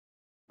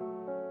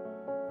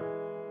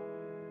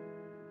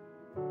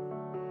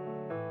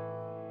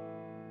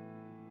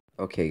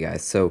Okay,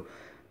 guys, so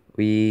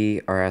we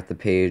are at the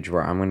page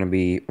where I'm going to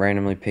be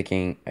randomly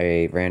picking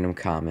a random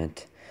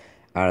comment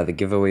out of the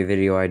giveaway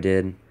video I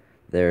did.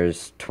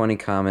 There's 20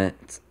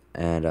 comments,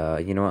 and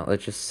you know what?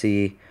 Let's just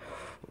see.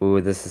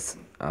 Ooh, this is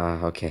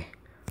okay.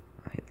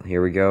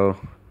 Here we go.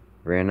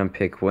 Random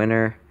pick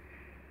winner.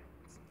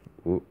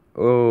 Ooh,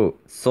 oh,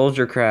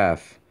 Soldier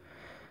Craft.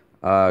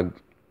 Uh,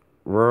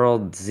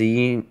 World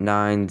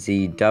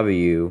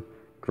Z9ZW.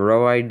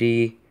 Grow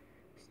ID.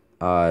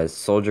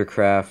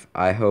 Soldiercraft,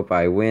 I hope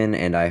I win,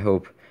 and I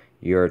hope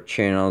your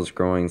channel is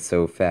growing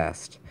so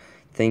fast.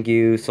 Thank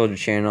you, Soldier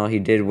Channel. He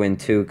did win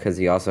too, because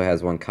he also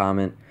has one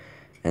comment,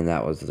 and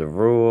that was the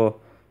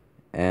rule.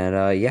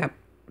 And, yeah,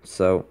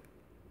 so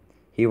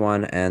he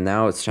won, and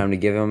now it's time to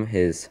give him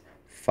his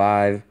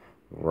 5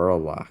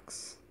 World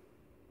Locks.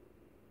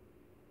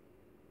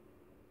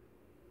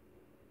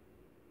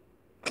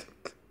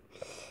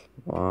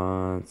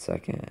 One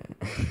second.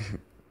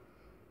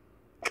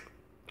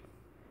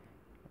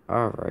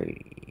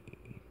 Alrighty.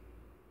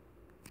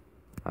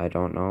 I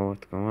don't know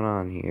what's going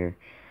on here.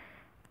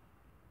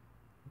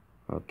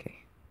 Okay.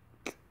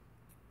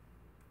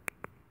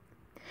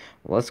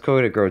 Let's go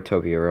to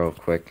Growtopia real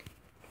quick.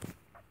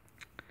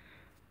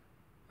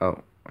 Oh,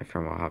 my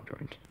friend Wahab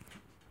joined.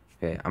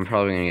 Okay, I'm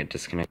probably gonna get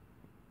disconnected.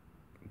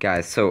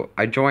 Guys, so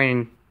I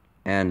joined,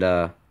 and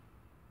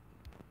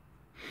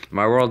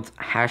my world's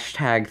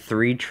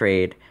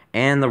 #3trade,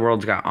 and the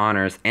world's got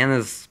honors, and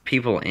there's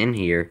people in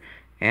here,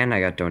 and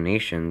I got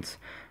donations.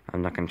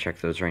 I'm not gonna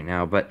check those right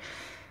now, but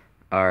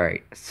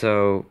alright,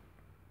 so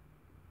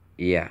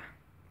yeah.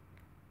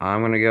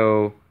 I'm gonna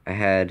go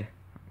ahead.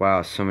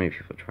 Wow, so many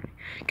people joining.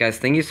 Guys,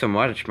 thank you so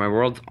much. My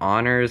world's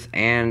honors,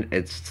 and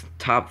it's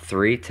top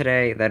 3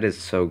 today. That is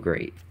so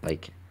great.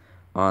 Like,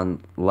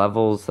 on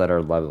levels that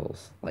are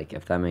levels. Like,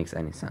 if that makes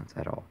any sense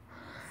at all.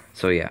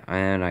 So, yeah,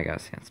 and I got a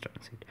sandstone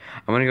seed.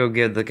 I'm gonna go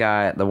give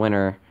the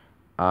winner,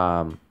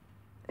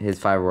 his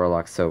 5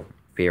 warlocks, so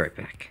be right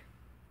back.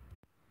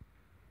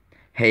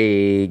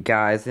 Hey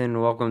guys, and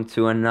welcome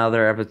to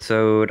another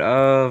episode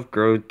of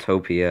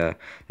Growtopia.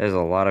 There's a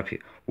lot of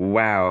people.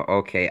 Wow,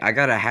 okay. I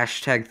got a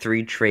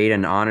 #3trade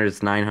and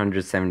honors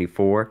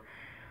 974.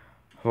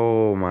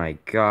 Oh my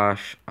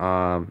gosh.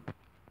 That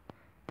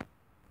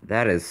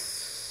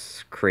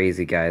is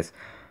crazy, guys.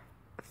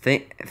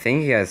 Thank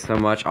you guys so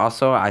much.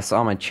 Also, I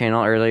saw my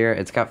channel earlier.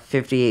 It's got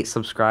 58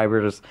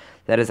 subscribers.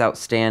 That is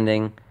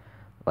outstanding.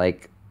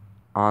 Like,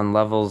 on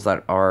levels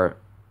that are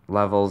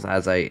levels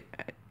as I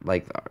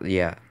like,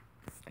 yeah,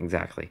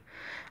 exactly.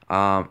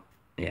 Yeah.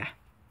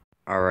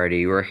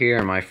 Alrighty, we're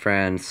here, my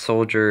friend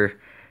Soldier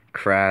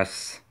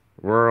Craft's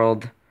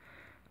World,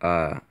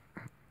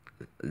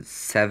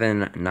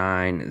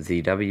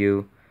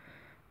 79ZW.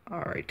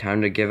 Alright,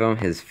 time to give him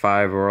his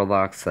 5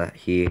 Warlocks that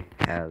he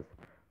has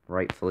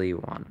rightfully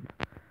won.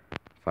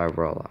 5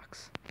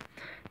 Warlocks.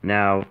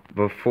 Now,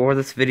 before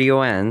this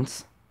video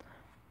ends,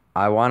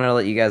 I want to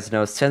let you guys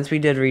know, since we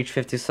did reach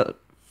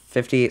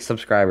 58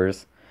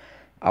 subscribers,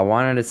 I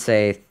wanted to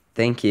say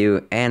thank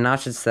you, and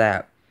not just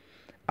that,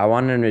 I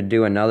wanted him to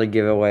do another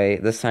giveaway,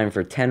 this time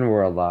for 10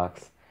 World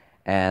Locks,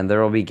 and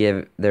there will be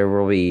 2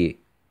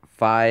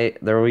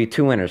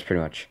 winners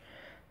pretty much,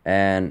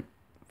 and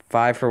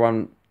 5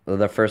 for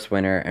the first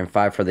winner, and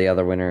 5 for the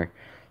other winner.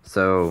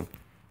 So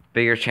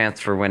bigger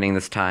chance for winning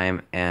this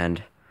time,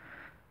 and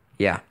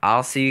yeah,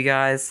 I'll see you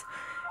guys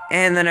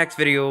in the next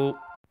video.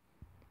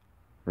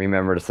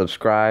 Remember to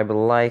subscribe,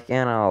 like,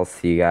 and I'll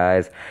see you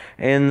guys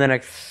in the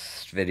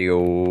next video.